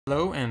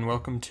Hello and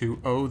welcome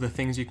to Oh, the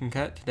Things You Can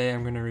Cut. Today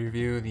I'm going to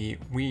review the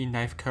We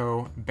Knife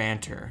Co.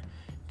 Banter,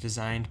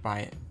 designed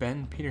by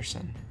Ben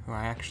Peterson, who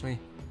I actually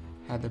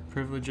had the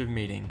privilege of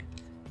meeting.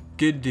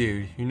 Good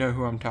dude, you know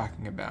who I'm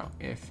talking about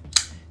if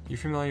you're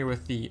familiar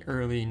with the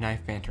early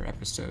Knife Banter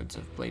episodes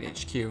of Blade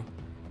HQ.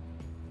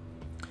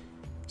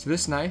 So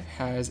this knife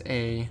has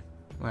a,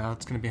 well,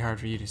 it's going to be hard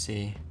for you to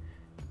see,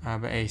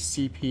 but a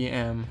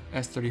CPM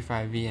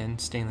S35VN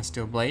stainless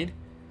steel blade.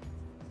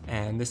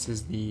 And this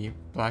is the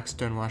black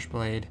stonewash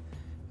blade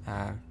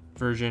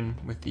version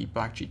with the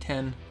black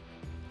G-10.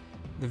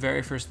 The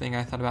very first thing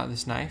I thought about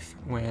this knife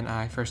when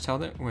I first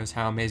held it was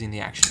how amazing the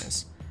action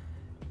is.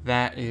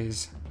 That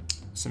is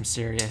some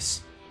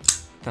serious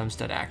thumb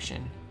stud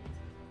action.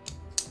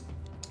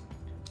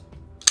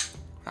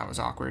 That was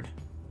awkward.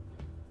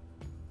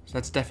 So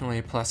that's definitely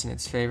a plus in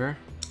its favor.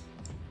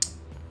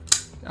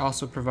 It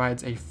also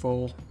provides a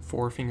full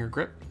 4-finger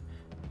grip.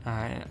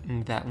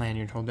 And that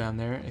lanyard hold down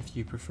there if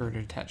you prefer to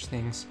attach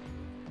things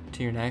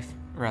to your knife,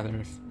 rather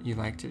if you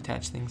like to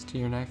attach things to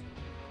your knife.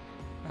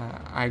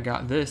 I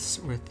got this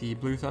with the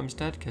blue thumb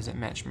stud because it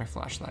matched my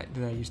flashlight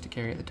that I used to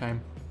carry at the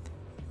time.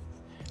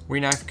 We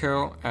Knife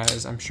Co.,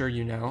 as I'm sure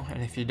you know,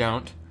 and if you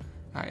don't,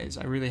 is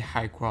a really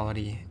high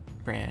quality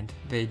brand.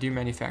 They do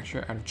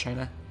manufacture out of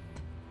China.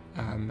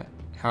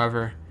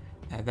 However,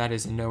 that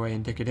is in no way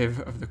indicative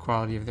of the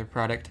quality of their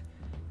product.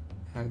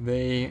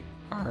 They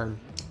are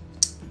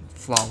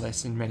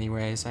flawless in many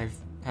ways. I've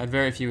had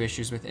very few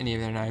issues with any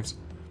of their knives.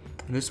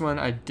 This one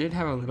I did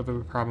have a little bit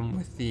of a problem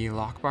with the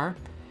lock bar,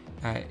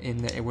 in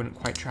that it wouldn't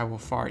quite travel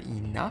far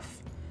enough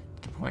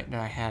to the point that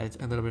I had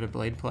a little bit of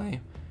blade play.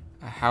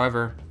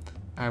 However,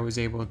 I was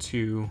able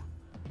to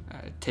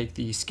take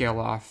the scale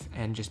off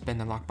and just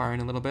bend the lock bar in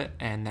a little bit,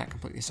 and that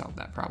completely solved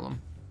that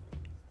problem.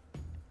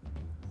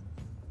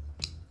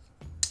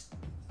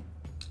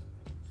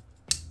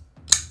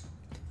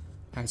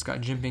 It's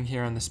got jimping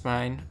here on the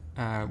spine,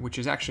 which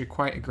is actually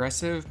quite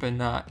aggressive, but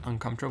not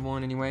uncomfortable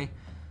in any way,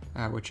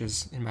 which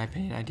is, in my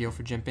opinion, ideal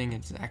for jimping.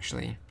 It's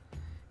actually,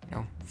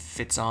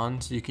 fits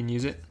on so you can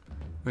use it,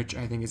 which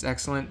I think is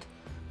excellent.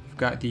 We've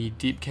got the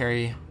deep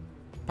carry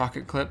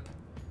pocket clip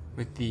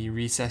with the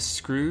recessed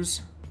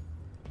screws,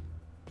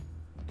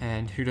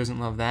 and who doesn't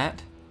love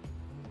that?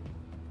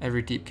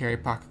 Every deep carry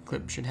pocket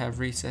clip should have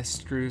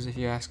recessed screws, if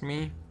you ask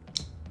me.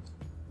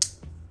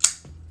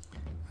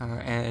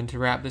 And to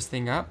wrap this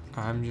thing up,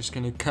 I'm just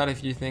going to cut a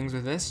few things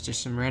with this,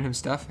 just some random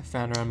stuff I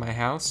found around my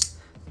house.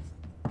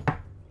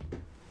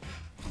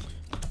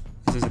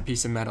 This is a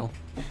piece of metal.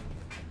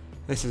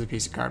 This is a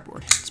piece of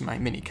cardboard. It's my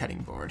mini cutting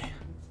board.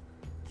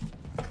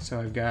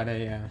 So I've got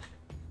a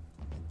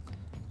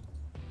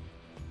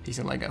piece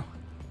of Lego.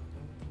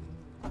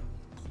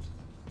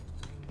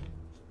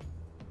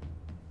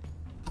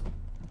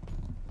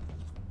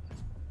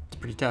 It's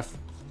pretty tough.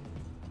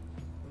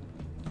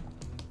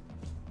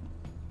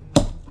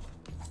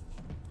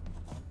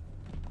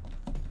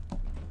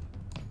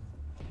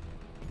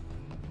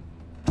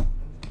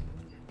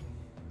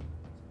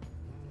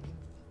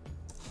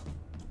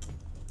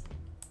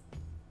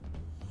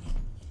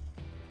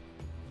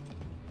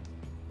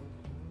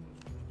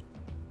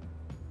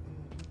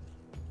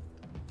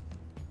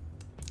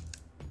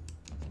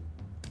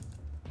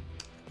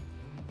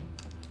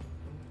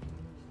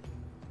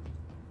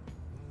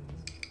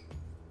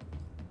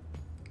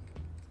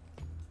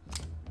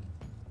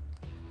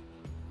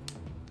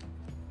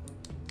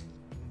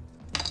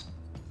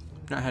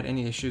 Not had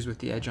any issues with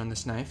the edge on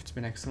this knife. It's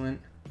been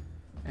excellent.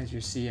 As you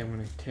see, I'm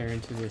going to tear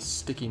into this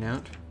sticky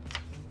note.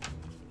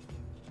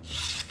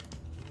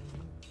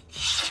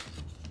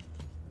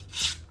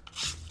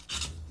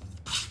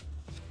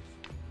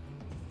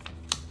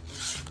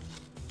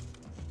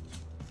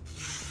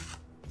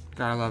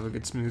 Gotta love a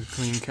good smooth,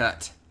 clean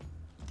cut.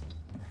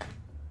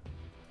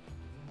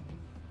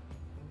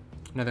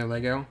 Another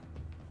Lego.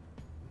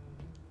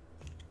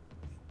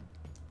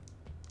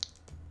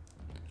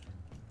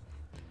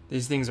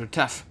 These things are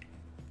tough.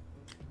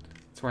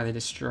 That's why they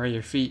destroy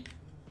your feet.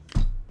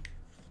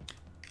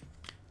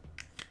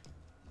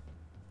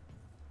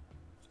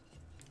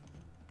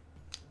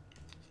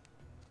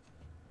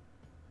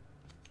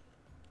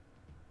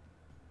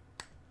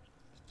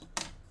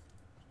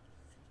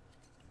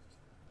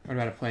 What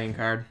about a playing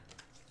card?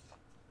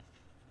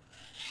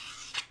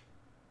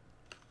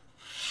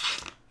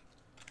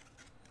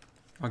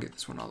 I'll get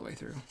this one all the way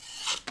through.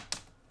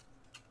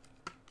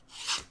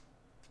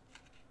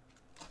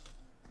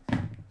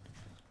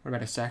 What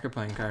about a stack of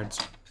playing cards?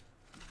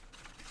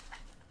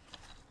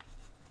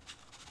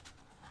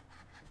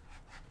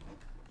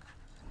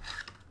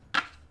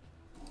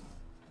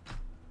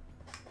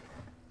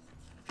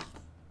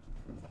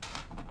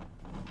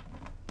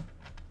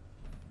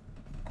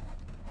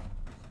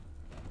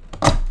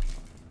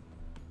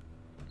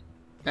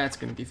 That's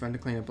going to be fun to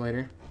clean up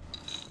later.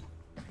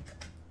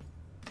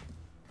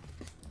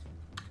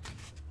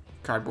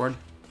 Cardboard.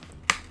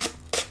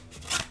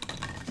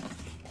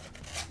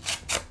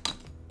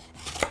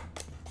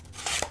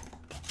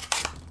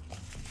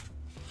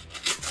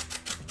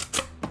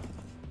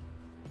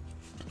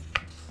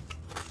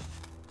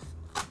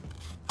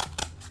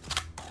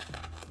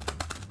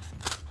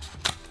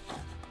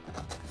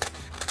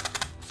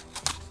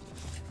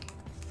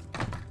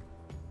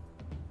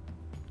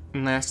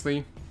 And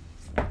lastly,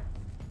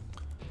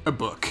 a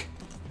book.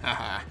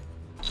 Haha.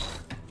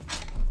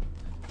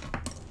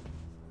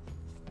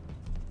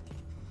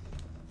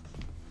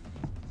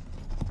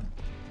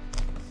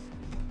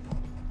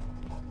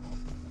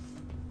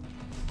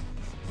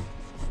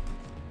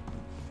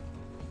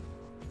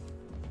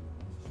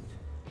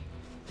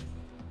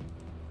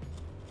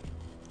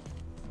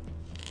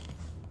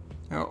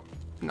 Oh,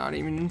 not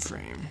even in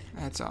frame.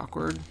 That's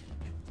awkward.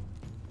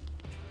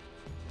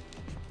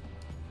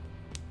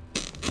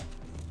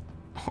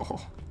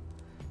 Oh,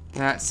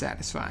 that's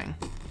satisfying.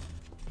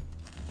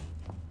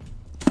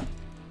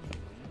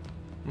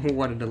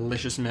 What a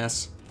delicious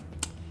mess.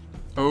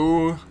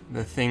 Oh,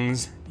 the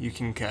things you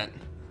can cut.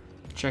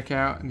 Check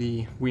out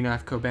the We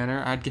Knife Co.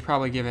 Banter. I'd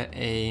probably give it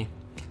a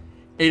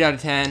 8 out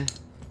of 10.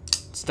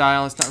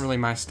 Style, it's not really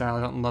my style.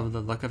 I don't love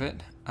the look of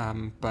it.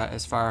 But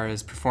as far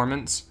as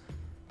performance,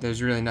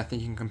 there's really nothing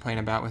you can complain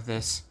about with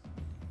this.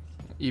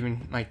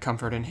 Even like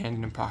comfort in hand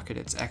and in pocket,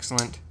 it's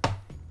excellent.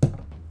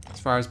 As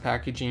far as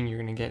packaging, you're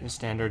gonna get a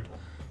standard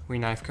We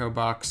Knife Co.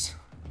 box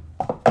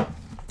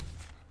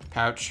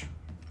pouch.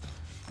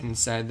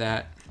 Inside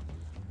that,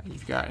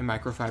 you've got a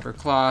microfiber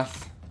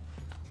cloth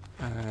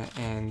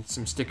and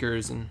some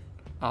stickers and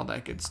all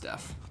that good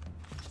stuff.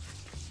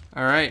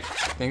 All right,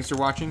 thanks for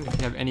watching. If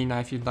you have any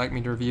knife you'd like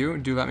me to review,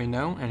 do let me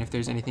know. And if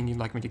there's anything you'd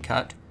like me to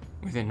cut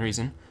within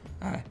reason,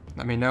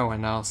 let me know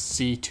and I'll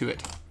see to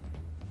it.